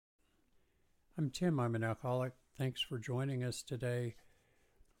I'm Tim. I'm an alcoholic. Thanks for joining us today.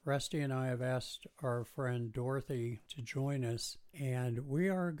 Rusty and I have asked our friend Dorothy to join us, and we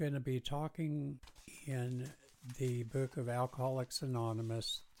are going to be talking in the book of Alcoholics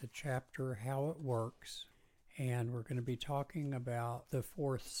Anonymous, the chapter How It Works, and we're going to be talking about the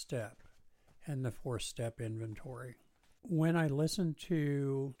fourth step and the fourth-step inventory. When I listen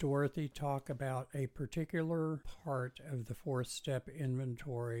to Dorothy talk about a particular part of the fourth-step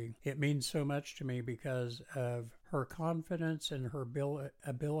inventory, it means so much to me because of her confidence and her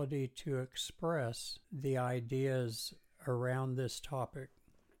ability to express the ideas around this topic.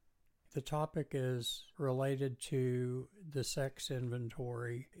 The topic is related to the sex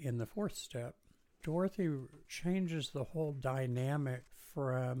inventory in the fourth step. Dorothy changes the whole dynamic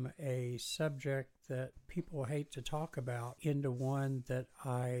from a subject that people hate to talk about into one that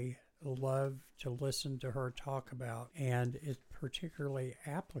I love to listen to her talk about, and it's particularly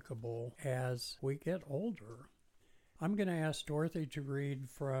applicable as we get older. I'm going to ask Dorothy to read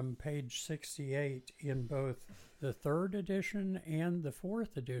from page 68 in both the third edition and the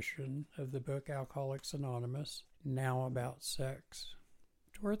fourth edition of the book Alcoholics Anonymous, Now About Sex.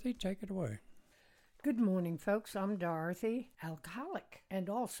 Dorothy, take it away. Good morning, folks. I'm Dorothy, alcoholic, and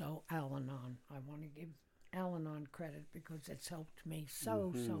also Al-Anon. I want to give Al-Anon credit because it's helped me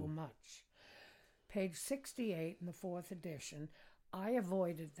so much. Page 68 in the fourth edition, I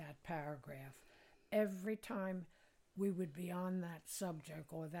avoided that paragraph. Every time we would be on that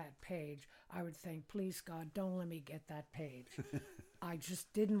subject or that page, I would think, please God, don't let me get that page. I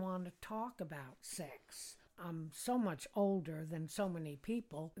just didn't want to talk about sex. I'm so much older than so many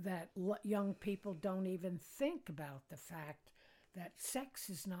people that young people don't even think about the fact that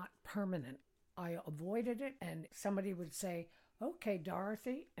sex is not permanent. I avoided it, and somebody would say, okay,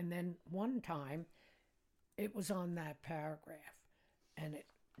 Dorothy, and then one time it was on that paragraph, and it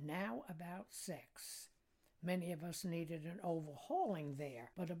now about sex. Many of us needed an overhauling there,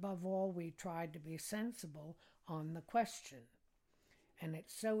 but above all, we tried to be sensible on the question. And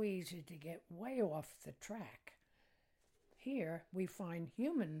it's so easy to get way off the track. Here we find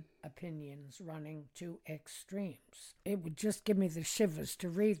human opinions running to extremes. It would just give me the shivers to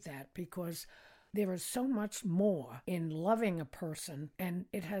read that because there is so much more in loving a person, and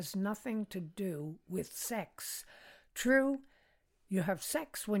it has nothing to do with sex. True, you have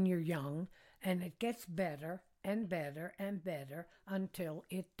sex when you're young, and it gets better and better and better until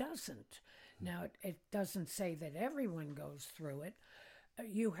it doesn't. Now, it doesn't say that everyone goes through it.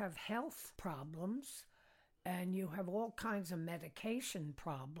 You have health problems, and you have all kinds of medication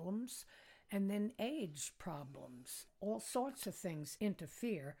problems, and then age problems. All sorts of things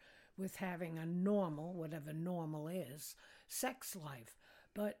interfere with having a normal, whatever normal is, sex life.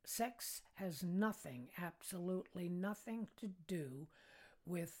 But sex has nothing, absolutely nothing to do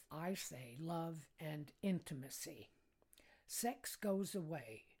with, I say, love and intimacy. Sex goes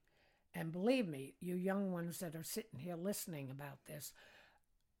away. And believe me, you young ones that are sitting here listening about this,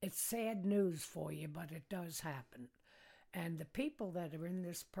 it's sad news for you, but it does happen. And the people that are in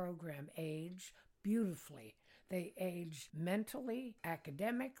this program age beautifully. They age mentally,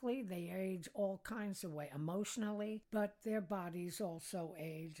 academically, they age all kinds of ways, emotionally, but their bodies also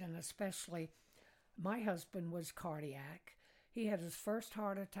age, and especially my husband was cardiac. He had his first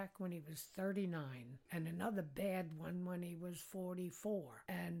heart attack when he was 39 and another bad one when he was 44.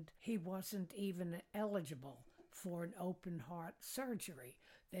 And he wasn't even eligible for an open heart surgery.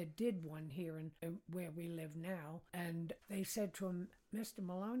 They did one here in where we live now. And they said to him, Mr.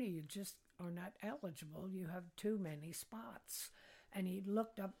 Maloney, you just are not eligible. You have too many spots. And he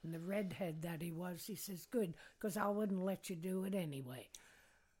looked up, and the redhead that he was, he says, good, because I wouldn't let you do it anyway.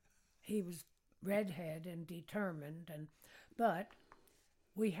 He was redhead and determined, but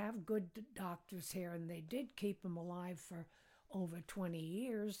we have good doctors here, and they did keep him alive for over 20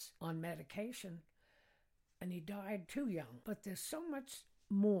 years on medication, and he died too young. But there's so much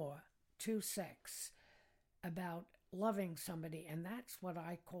more to sex about loving somebody, and that's what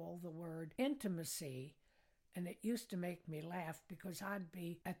I call the word intimacy. And it used to make me laugh because I'd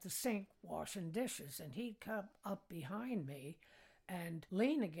be at the sink washing dishes, and he'd come up behind me and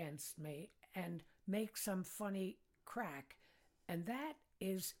lean against me and make some funny crack. And that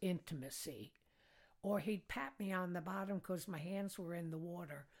is intimacy. Or he'd pat me on the bottom because my hands were in the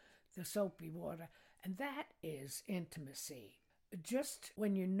water, the soapy water. And that is intimacy. Just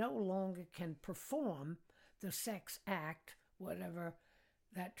when you no longer can perform the sex act, whatever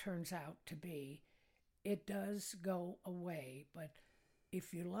that turns out to be, it does go away. But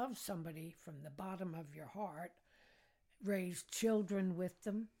if you love somebody from the bottom of your heart, raise children with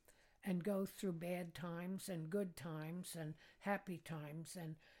them, and go through bad times and good times and happy times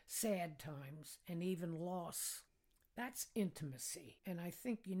and sad times, and even loss. That's intimacy. And I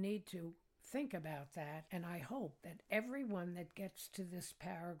think you need to think about that. And I hope that everyone that gets to this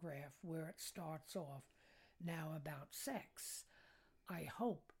paragraph where it starts off, now about sex, I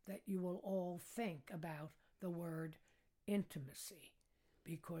hope that you will all think about the word intimacy,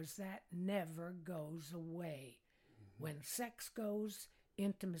 because that never goes away. When sex goes,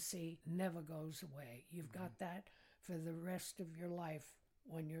 intimacy never goes away. You've got that for the rest of your life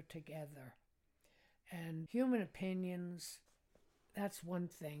when you're together. And human opinions, that's one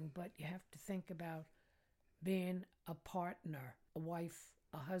thing, but you have to think about being a partner, a wife,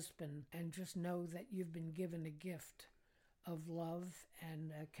 a husband, and just know that you've been given a gift of love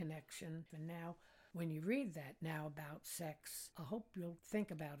and a connection. And now, when you read that now about sex, I hope you'll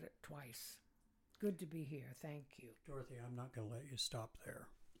think about it twice. Good to be here. Thank you. Dorothy, I'm not going to let you stop there.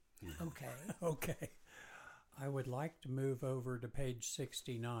 Okay. Okay. I would like to move over to page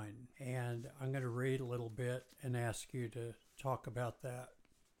 69, and I'm going to read a little bit and ask you to talk about that.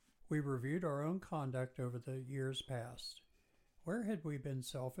 We reviewed our own conduct over the years past. Where had we been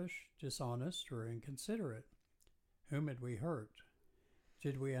selfish, dishonest, or inconsiderate? Whom had we hurt?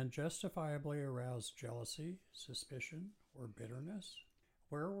 Did we unjustifiably arouse jealousy, suspicion, or bitterness?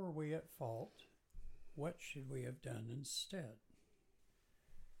 Where were we at fault? What should we have done instead?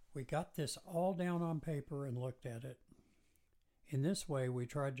 We got this all down on paper and looked at it. In this way, we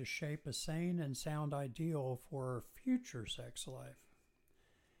tried to shape a sane and sound ideal for our future sex life.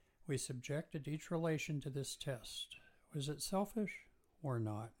 We subjected each relation to this test. Was it selfish or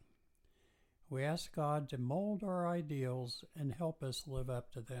not? We asked God to mold our ideals and help us live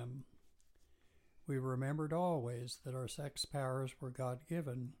up to them. We remembered always that our sex powers were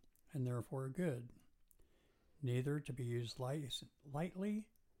God-given and therefore good, neither to be used lightly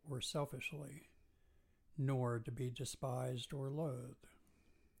or selfishly, nor to be despised or loathed.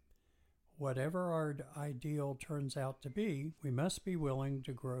 Whatever our ideal turns out to be, we must be willing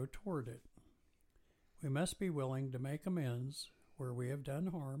to grow toward it. We must be willing to make amends where we have done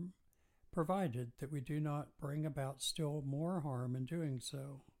harm, provided that we do not bring about still more harm in doing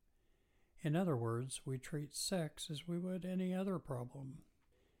so. In other words, we treat sex as we would any other problem.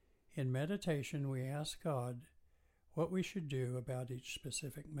 In meditation, we ask God what we should do about each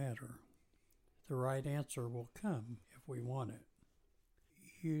specific matter. The right answer will come if we want it.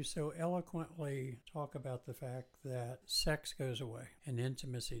 You so eloquently talk about the fact that sex goes away and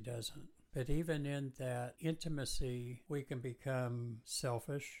intimacy doesn't. But even in that intimacy, we can become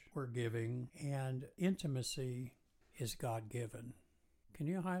selfish or giving, and intimacy is God-given. Can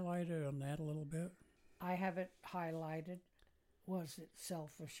you highlight it on that a little bit? I have it highlighted. Was it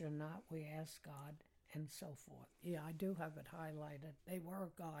selfish or not? We asked God, and so forth. Yeah, I do have it highlighted. They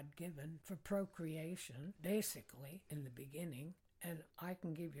were God-given for procreation, basically, in the beginning. And I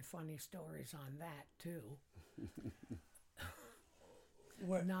can give you funny stories on that, too.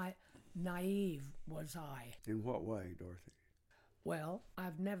 What? Naive was I. In what way, Dorothy? Well,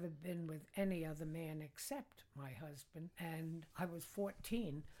 I've never been with any other man except my husband, and I was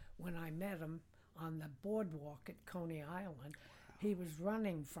 14 when I met him on the boardwalk at Coney Island. Wow. He was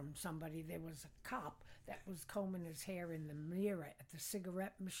running from somebody. There was a cop that was combing his hair in the mirror at the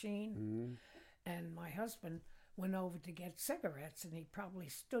cigarette machine, and my husband went over to get cigarettes, and he probably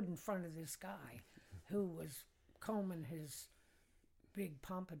stood in front of this guy who was combing his big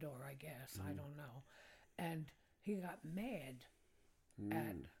pompadour, I guess. I don't know. And he got mad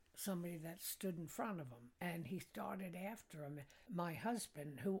at somebody that stood in front of him, and he started after him. My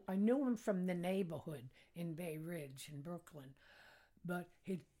husband, who I knew him from the neighborhood in Bay Ridge in Brooklyn, but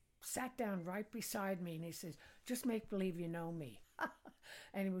he sat down right beside me, and he says, "Just make believe you know me."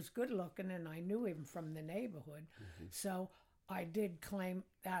 And he was good looking, and I knew him from the neighborhood. So I did claim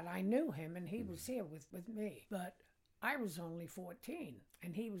that I knew him, and he was here with me. But I was only 14,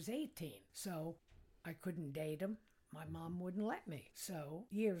 and he was 18. So I couldn't date him. My mom wouldn't let me. So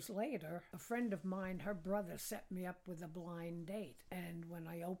years later, a friend of mine, her brother, set me up with a blind date. And when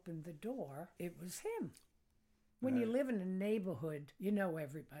I opened the door, it was him. When you live in a neighborhood, you know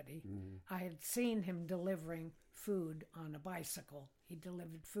everybody. I had seen him delivering food on a bicycle. He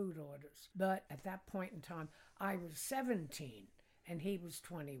delivered food orders. But at that point in time, I was 17 and he was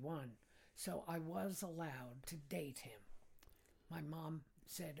 21. So I was allowed to date him. My mom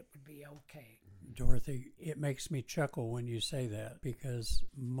said it would be okay. Dorothy, it makes me chuckle when you say that, because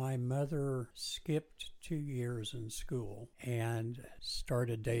my mother skipped 2 years in school and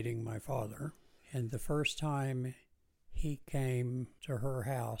started dating my father. And the first time he came to her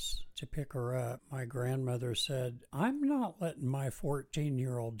house to pick her up, my grandmother said, "I'm not letting my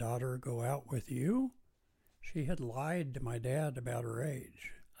 14-year-old daughter go out with you." She had lied to my dad about her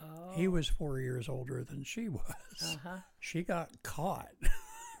age. Oh. He was 4 years older than she was. Uh-huh. She got caught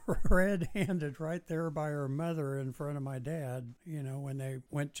red-handed right there by her mother in front of my dad, when they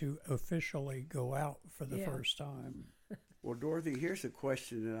went to officially go out for the first time. Well, Dorothy, here's a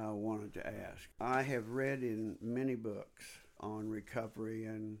question that I wanted to ask. I have read in many books on recovery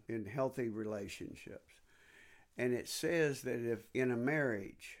and in healthy relationships. And it says that if in a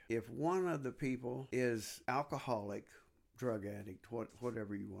marriage, if one of the people is alcoholic, drug addict,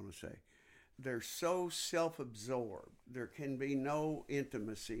 whatever you want to say, they're so self-absorbed, there can be no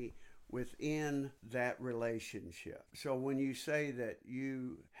intimacy within that relationship. So when you say that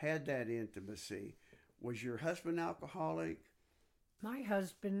you had that intimacy, was your husband alcoholic? My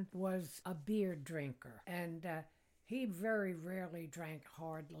husband was a beer drinker, and he very rarely drank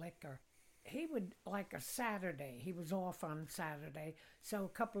hard liquor. He would, like a Saturday, he was off on Saturday, so a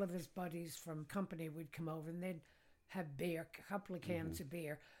couple of his buddies from company would come over and they'd have beer, a couple of cans of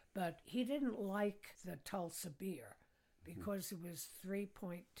beer. But he didn't like the Tulsa beer because it was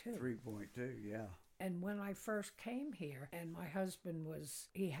 3.2. 3.2, yeah. And when I first came here, and my husband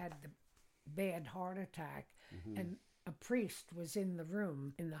he had the bad heart attack, and a priest was in the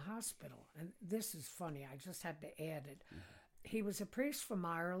room in the hospital. And this is funny, I just had to add it. He was a priest from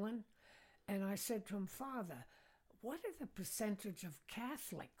Ireland, and I said to him, Father, what are the percentage of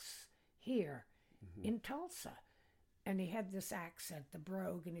Catholics here in Tulsa? And he had this accent, the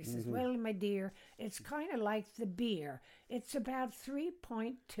brogue, and he says, well, my dear, it's kind of like the beer. It's about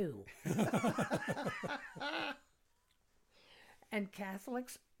 3.2. And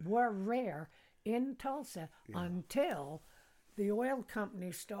Catholics were rare in Tulsa until the oil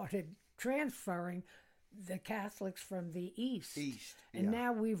company started transferring the Catholics from the East. And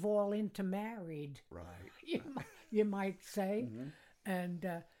now we've all intermarried. Right. You might say. And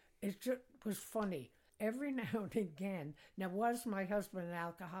it just was funny. Every now and again, now was my husband an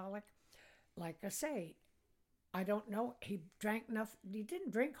alcoholic? Like I say, I don't know. He drank enough. He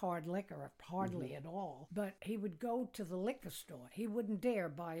didn't drink hard liquor, hardly at all. But he would go to the liquor store. He wouldn't dare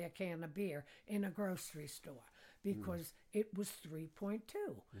buy a can of beer in a grocery store because it was 3.2.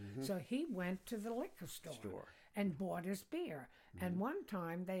 So he went to the liquor store and bought his beer. And one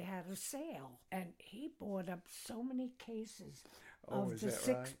time they had a sale, and he bought up so many cases of the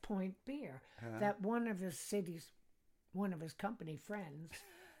 6-point beer that one of his company friends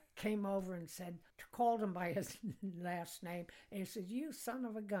came over and called him by his last name, and he said, you son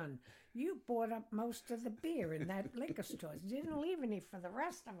of a gun, you bought up most of the beer in that liquor store. You didn't leave any for the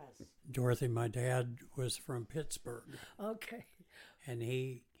rest of us. Dorothy, my dad was from Pittsburgh. Okay. And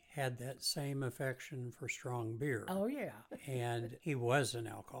he had that same affection for strong beer. Oh, yeah. And he was an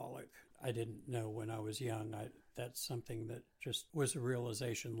alcoholic. I didn't know when I was young. That's something that just was a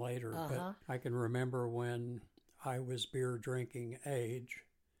realization later. But I can remember when I was beer drinking age.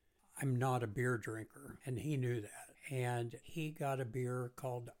 I'm not a beer drinker, and he knew that. And he got a beer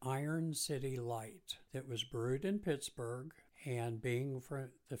called Iron City Light that was brewed in Pittsburgh. And being from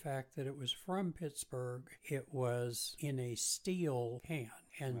the fact that it was from Pittsburgh, it was in a steel can.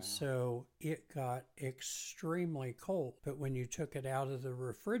 And so it got extremely cold. But when you took it out of the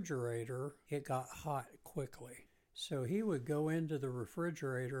refrigerator, it got hot quickly. So he would go into the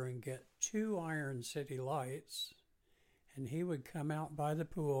refrigerator and get 2 Iron City Lights. And he would come out by the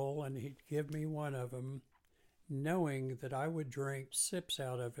pool and he'd give me one of them, knowing that I would drink sips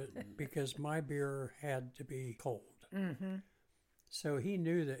out of it because my beer had to be cold. So he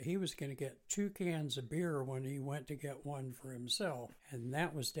knew that he was going to get 2 cans of beer when he went to get one for himself. And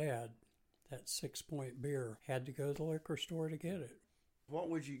that was Dad. That 6-point beer. Had to go to the liquor store to get it. What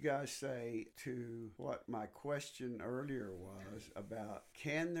would you guys say to what my question earlier was about,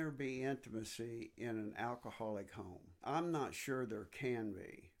 can there be intimacy in an alcoholic home? I'm not sure there can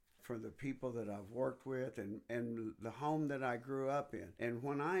be. For the people that I've worked with and the home that I grew up in. And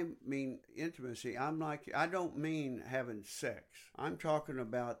when I mean intimacy, I don't mean having sex. I'm talking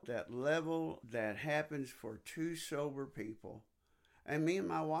about that level that happens for 2 sober people. And me and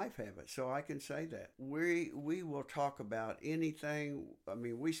my wife have it, so I can say that. We will talk about anything. I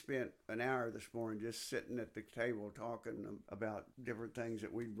mean, we spent an hour this morning just sitting at the table talking about different things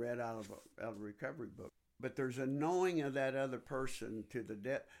that we read out of a recovery book. But there's a knowing of that other person to the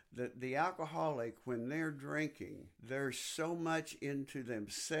depth. The alcoholic, when they're drinking, they're so much into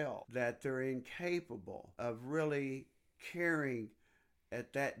themselves that they're incapable of really caring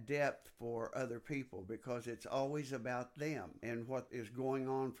at that depth for other people because it's always about them and what is going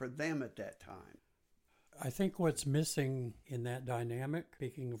on for them at that time. I think what's missing in that dynamic,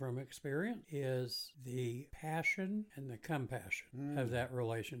 speaking from experience, is the passion and the compassion of that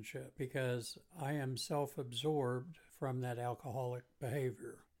relationship, because I am self-absorbed from that alcoholic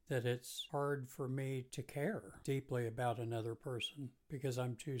behavior. that it's hard for me to care deeply about another person because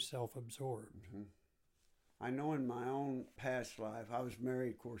I'm too self-absorbed. Mm-hmm. I know in my own past life, I was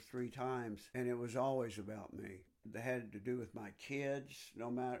married, of course, 3 times, and it was always about me. It had to do with my kids, no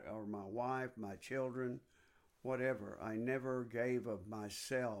matter, or my wife, my children, whatever. I never gave of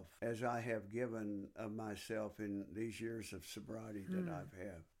myself as I have given of myself in these years of sobriety that I've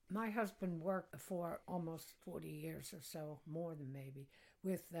had. My husband worked for almost 40 years or so, more than maybe,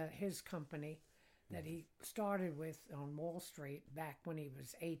 with his company that he started with on Wall Street back when he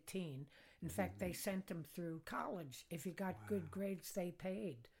was 18. In fact, they sent him through college. If he got good grades, they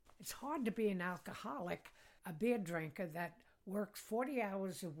paid. It's hard to be an alcoholic, a beer drinker that works 40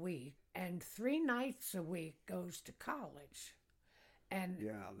 hours a week and 3 nights a week goes to college. And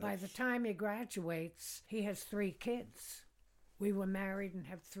by the time he graduates, he has 3 kids. We were married and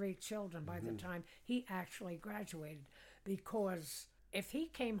have 3 children by the time he actually graduated, because if he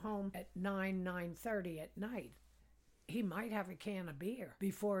came home at 9:30 at night, he might have a can of beer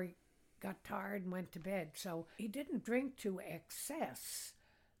before he got tired and went to bed. So he didn't drink to excess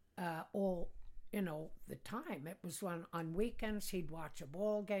all, the time. It was on weekends he'd watch a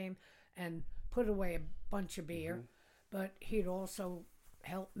ball game and put away a bunch of beer, but he'd also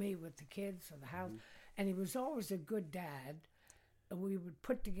help me with the kids or the house. And he was always a good dad. We would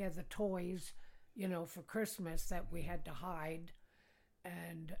put together toys, for Christmas that we had to hide.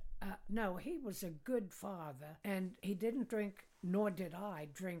 And no, he was a good father. And he didn't drink, nor did I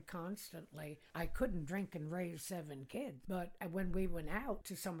drink constantly. I couldn't drink and raise 7 kids. But when we went out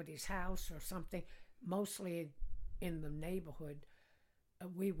to somebody's house or something, mostly in the neighborhood,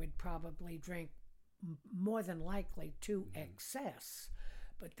 we would probably drink more than likely to excess.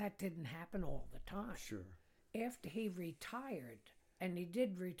 But that didn't happen all the time. Sure. After he retired, and he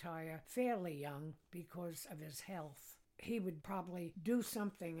did retire fairly young because of his health, he would probably do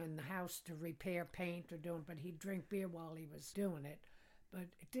something in the house to repair paint or but he'd drink beer while he was doing it. But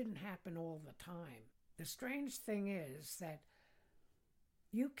it didn't happen all the time. The strange thing is that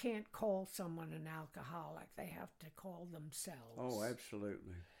you can't call someone an alcoholic. They have to call themselves. Oh,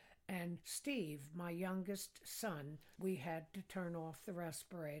 absolutely. And Steve, my youngest son, we had to turn off the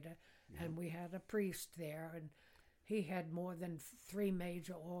respirator, and we had a priest there, and he had more than 3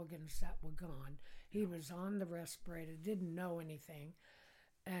 major organs that were gone. He was on the respirator, didn't know anything.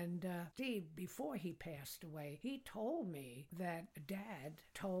 And Steve, before he passed away, he told me that Dad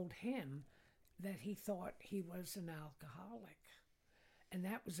told him that he thought he was an alcoholic. And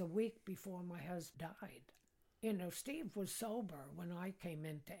that was a week before my husband died. Steve was sober when I came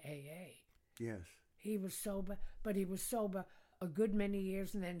into AA. Yes. He was sober, but he was sober a good many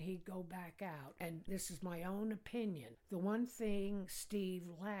years, and then he'd go back out. And this is my own opinion. The one thing Steve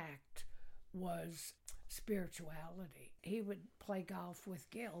lacked was spirituality. He would play golf with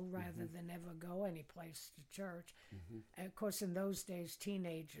Gil rather than ever go any place to church. And of course, in those days,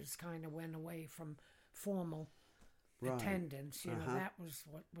 teenagers kind of went away from formal attendance. That was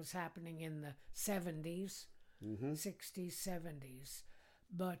what was happening in the 70s, 60s, 70s.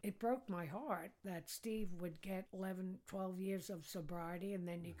 But it broke my heart that Steve would get 11, 12 years of sobriety and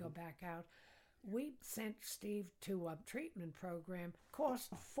then he'd go back out. We sent Steve to a treatment program,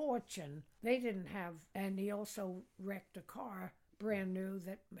 cost a fortune. They didn't have, and he also wrecked a car, brand new,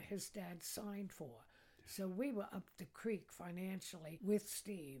 that his dad signed for. So we were up the creek financially with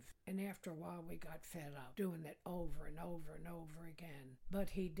Steve. And after a while, we got fed up doing it over and over and over again.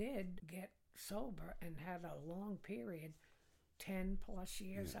 But he did get sober and had a long period, 10 plus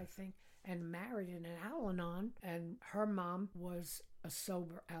years, I think, and married in an Al-Anon. And her mom was a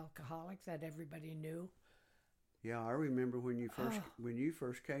sober alcoholic that everybody knew. Yeah, I remember when you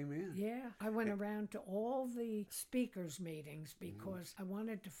first came in. Yeah, I went around to all the speakers meetings because I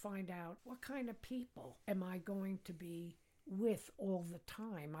wanted to find out what kind of people am I going to be with all the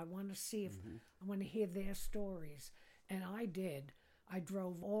time. I want to see if I want to hear their stories. And I did. I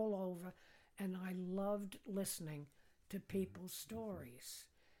drove all over and I loved listening to people's stories.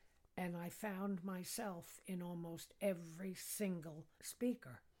 And I found myself in almost every single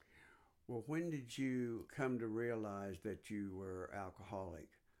speaker. Well, when did you come to realize that you were alcoholic?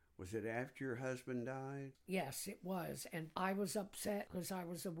 Was it after your husband died? Yes, it was. And I was upset because I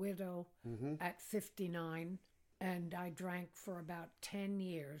was a widow at 59, and I drank for about 10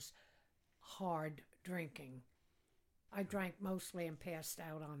 years, hard drinking. I drank mostly and passed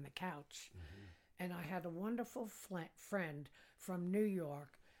out on the couch. And I had a wonderful friend from New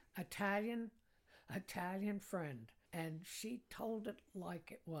York, Italian friend, and she told it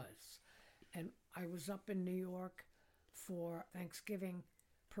like it was. And I was up in New York for Thanksgiving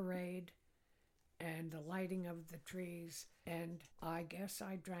parade, and the lighting of the trees. And I guess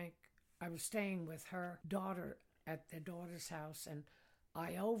I was staying with her daughter at their daughter's house, and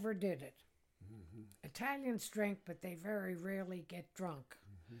I overdid it. Mm-hmm. Italians drink, but they very rarely get drunk.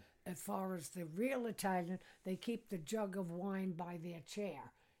 Mm-hmm. As far as the real Italian, they keep the jug of wine by their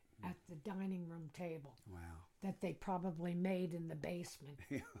chair at the dining room table. Wow. That they probably made in the basement.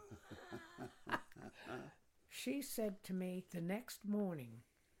 She said to me the next morning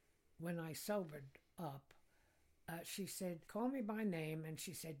when I sobered up, she said, call me by name, and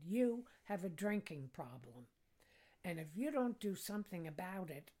she said, you have a drinking problem. And if you don't do something about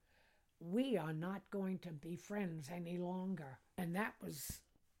it, we are not going to be friends any longer. And that was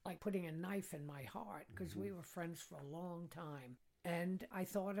like putting a knife in my heart, because we were friends for a long time. And I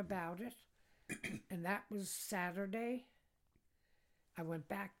thought about it, and that was Saturday. I went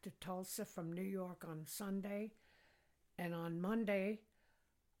back to Tulsa from New York on Sunday, and on Monday,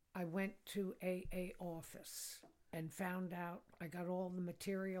 I went to AA office and found out, I got all the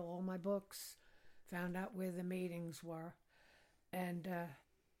material, all my books, found out where the meetings were, and I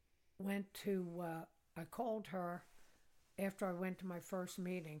called her after I went to my first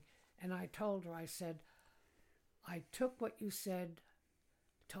meeting, and I told her, I said, I took what you said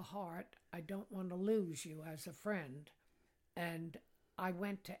to heart. I don't want to lose you as a friend. And I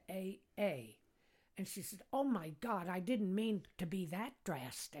went to AA. And she said, oh my God, I didn't mean to be that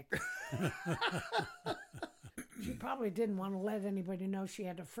drastic. She probably didn't want to let anybody know she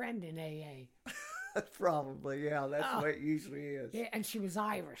had a friend in AA. Probably, yeah. That's what it usually is. Yeah, and she was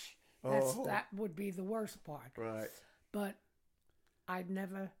Irish. That would be the worst part. Right. But I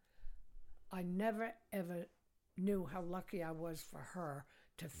never ever knew how lucky I was for her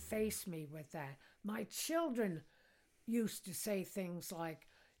to face me with that. My children used to say things like,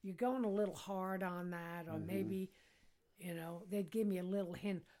 you're going a little hard on that, or maybe, they'd give me a little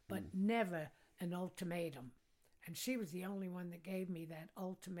hint, but never an ultimatum. And she was the only one that gave me that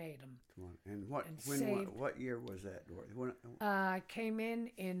ultimatum. And what year was that, Dorothy? I came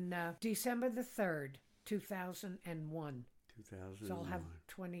in December the 3rd, 2001. 2001. So I'll have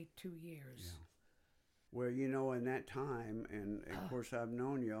 22 years. Yeah. Well, in that time, and of course I've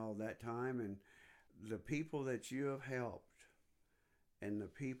known you all that time, and the people that you have helped and the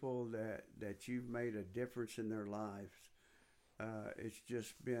people that you've made a difference in their lives, it's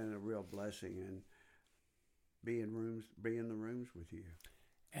just been a real blessing, and be in the rooms with you.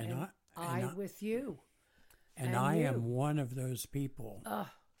 And I with you. And I am one of those people.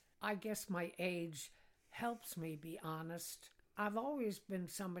 I guess my age helps me be honest. I've always been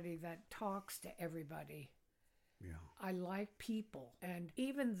somebody that talks to everybody. Yeah. I like people. And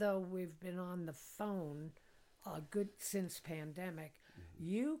even though we've been on the phone good since pandemic,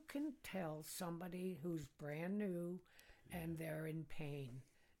 you can tell somebody who's brand new and they're in pain.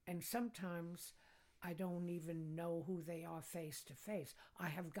 And sometimes I don't even know who they are face to face. I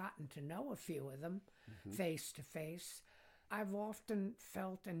have gotten to know a few of them face to face. I've often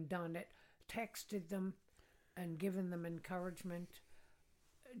felt and done it, texted them and given them encouragement.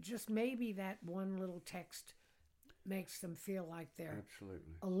 Just maybe that one little text makes them feel like they're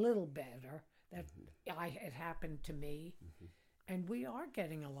a little better, that it happened to me. And we are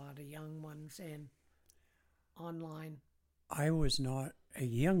getting a lot of young ones in online. I was not a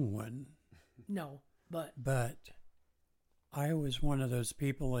young one. No, but I was one of those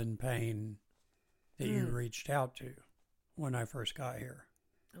people in pain that you reached out to when I first got here.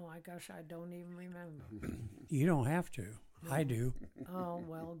 Oh my gosh, I don't even remember. You don't have to. No. I do. Oh,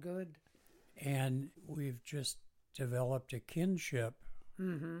 well, good. And we've just developed a kinship.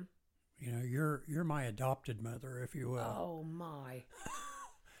 Mm-hmm. You're my adopted mother, if you will. Oh, my.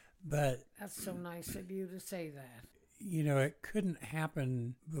 But that's so nice of you to say that. It couldn't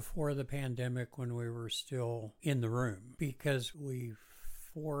happen before the pandemic when we were still in the room, because we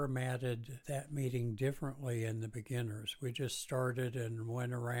formatted that meeting differently in the beginners. We just started and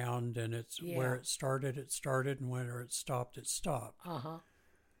went around, and where it started, and where it stopped, it stopped.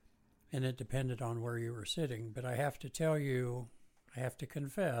 And it depended on where you were sitting. But I have to tell you, I have to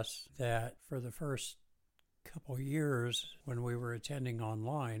confess that for the first couple years when we were attending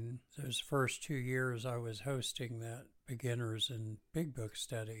online, those first 2 years I was hosting that beginners and big book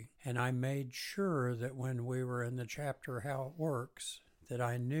study, and I made sure that when we were in the chapter How It Works, that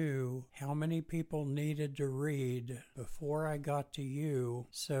I knew how many people needed to read before I got to you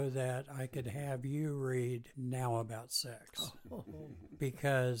so that I could have you read Now About Sex.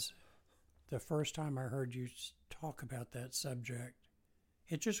 Because the first time I heard you talk about that subject,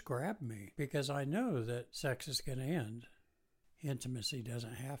 it just grabbed me, because I know that sex is going to end. Intimacy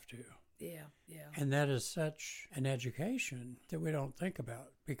doesn't have to. Yeah. And that is such an education that we don't think about,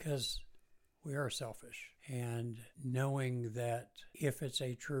 because we are selfish. And knowing that if it's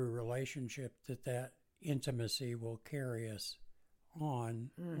a true relationship, that intimacy will carry us on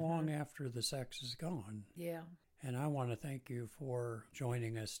long after the sex is gone. Yeah. And I want to thank you for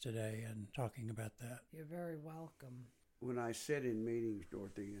joining us today and talking about that. You're very welcome. When I sit in meetings,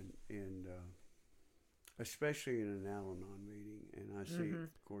 Dorothy, and especially in an Al-Anon meeting, and I see,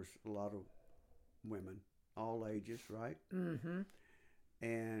 of course, a lot of women, all ages, right? Mm-hmm.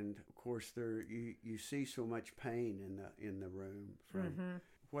 And of course, you see so much pain in the room from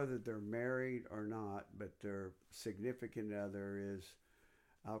whether they're married or not, but their significant other is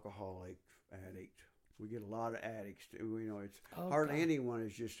alcoholic, addict. We get a lot of addicts. It's hardly anyone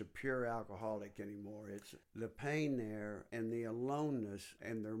is just a pure alcoholic anymore. It's the pain there and the aloneness,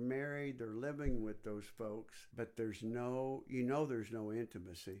 and they're married, they're living with those folks, but there's no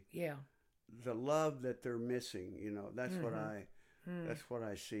intimacy. Yeah. The love that they're missing, that's that's what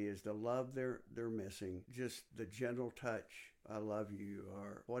I see is the love they're missing. Just the gentle touch, I love you,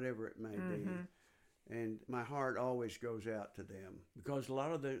 or whatever it may be. And my heart always goes out to them because a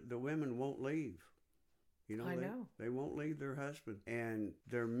lot of the women won't leave. I know. They won't leave their husband, and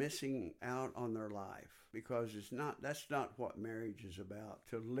they're missing out on their life because that's not what marriage is about.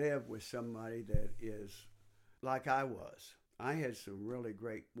 To live with somebody that is like I was. I had some really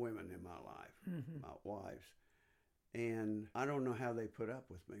great women in my life, my wives, and I don't know how they put up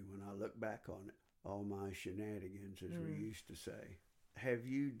with me when I look back on it. All my shenanigans, as we used to say. Have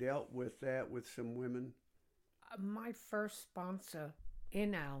you dealt with that with some women? My first sponsor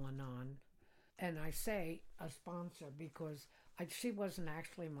in Al-Anon, and I say a sponsor because she wasn't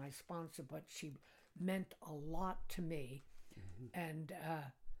actually my sponsor, but she meant a lot to me. And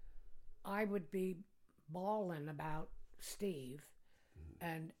I would be bawling about Steve.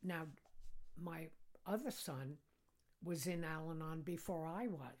 And now my other son was in Al-Anon before I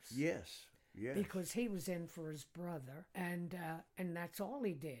was. Yes. Because he was in for his brother, and that's all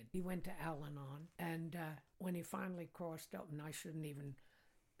he did. He went to Al-Anon, and when he finally crossed up, and I shouldn't even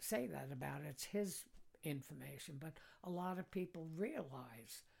say that about it, it's his information, but a lot of people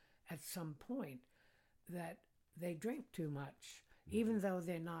realize at some point that they drink too much, even though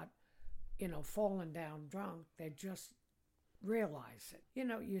they're not, falling down drunk. They just realize it.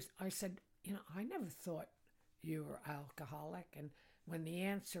 I said, I never thought you were alcoholic, and when the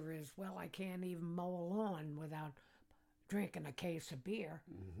answer is, well, I can't even mow a lawn without drinking a case of beer,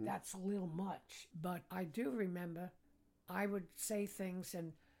 that's a little much. But I do remember I would say things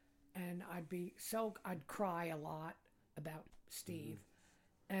and I'd cry a lot about Steve.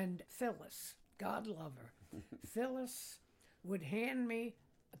 And Phyllis, God love her, Phyllis would hand me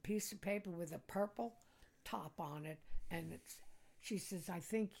a piece of paper with a purple top on it, and she says, I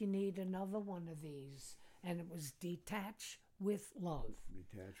think you need another one of these. And it was Detach with Love.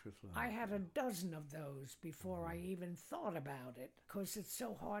 Detach with Love. I had a dozen of those before I even thought about it, because it's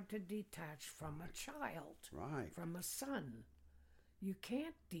so hard to detach from a child, from a son. You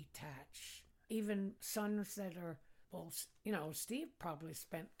can't detach. Even sons that are, Steve probably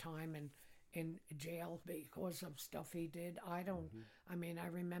spent time in jail because of stuff he did. I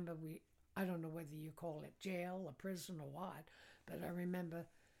remember I don't know whether you call it jail or prison or what, but I remember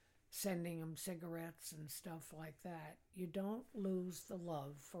sending him cigarettes and stuff like that. You don't lose the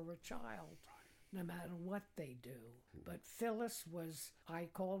love for a child, no matter what they do. But Phyllis I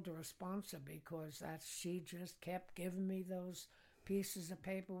called her a sponsor because she just kept giving me those pieces of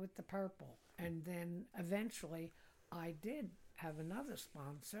paper with the purple. And then eventually I did have another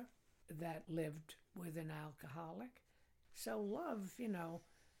sponsor that lived with an alcoholic. So love,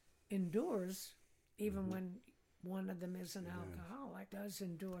 endures even when one of them is an alcoholic. Does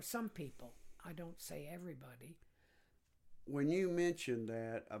endure. Some people. I don't say everybody. When you mentioned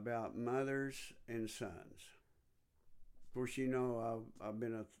that about mothers and sons, of course, I've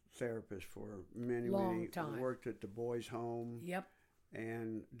been a therapist for many time. Worked at the boys' home. Yep.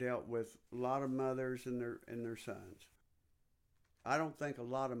 And dealt with a lot of mothers and their sons. I don't think a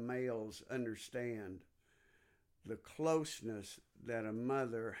lot of males understand the closeness that a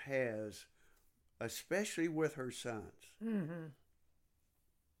mother has, especially with her sons.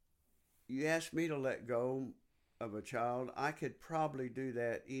 You ask me to let go of a child, I could probably do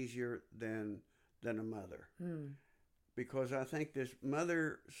that easier than a mother. Because I think this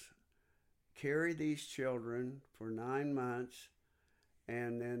mothers carry these children for 9 months,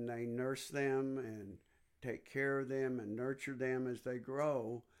 and then they nurse them and take care of them and nurture them as they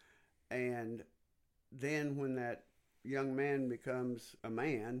grow. And then when that young man becomes a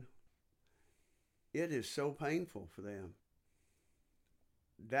man, it is so painful for them.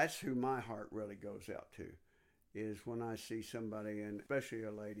 That's who my heart really goes out to. is when I see somebody, and especially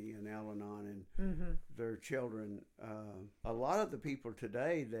a lady in Al-Anon and their children. A lot of the people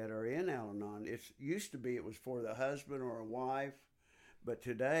today that are in Al-Anon, it used to be it was for the husband or a wife, but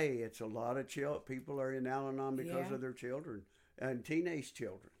today it's a lot of people are in Al-Anon because of their children and teenage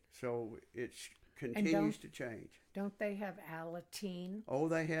children. So it continues to change. Don't they have Al-Anon? Oh,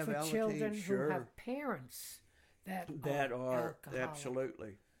 they have for Al-Anon, children sure. who have parents that are alcoholic.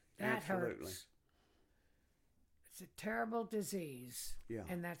 absolutely. That hurts. It's a terrible disease. Yeah.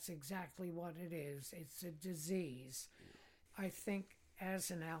 And that's exactly what it is. It's a disease. I think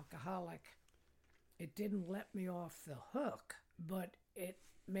as an alcoholic, it didn't let me off the hook, but it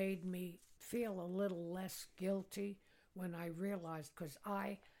made me feel a little less guilty when I realized, because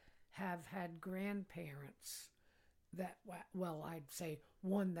I have had grandparents that, well, I'd say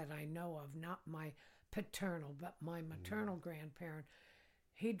one that I know of, not my paternal, but my maternal grandparent.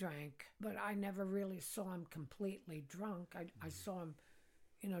 He drank, but I never really saw him completely drunk. I saw him,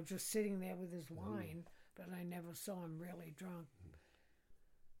 just sitting there with his wine, but I never saw him really drunk.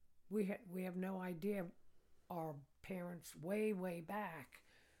 We have no idea our parents way, way back,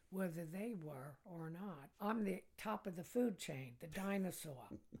 whether they were or not. I'm the top of the food chain, the dinosaur.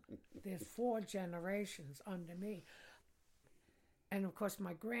 There's 4 generations under me. And of course,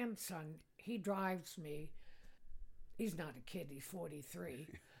 my grandson, he drives me. He's not a kid, he's 43,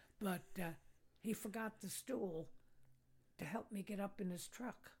 but he forgot the stool to help me get up in his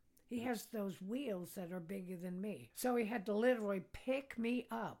truck. He has those wheels that are bigger than me. So he had to literally pick me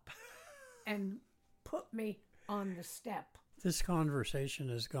up and put me on the step. This conversation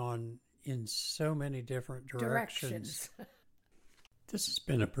has gone in so many different directions. This has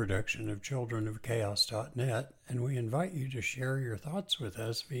been a production of childrenofchaos.net, and we invite you to share your thoughts with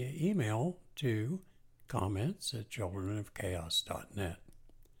us via email to comments@childrenofchaos.net.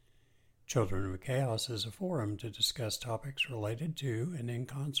 Children of Chaos is a forum to discuss topics related to and in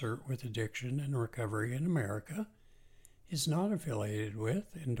concert with addiction and recovery in America, is not affiliated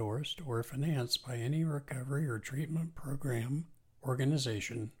with, endorsed, or financed by any recovery or treatment program,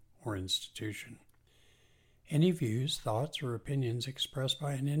 organization, or institution. Any views, thoughts, or opinions expressed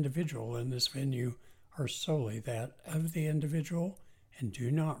by an individual in this venue are solely that of the individual and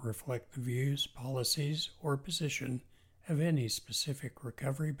do not reflect the views, policies, or position of any specific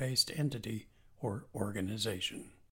recovery-based entity or organization.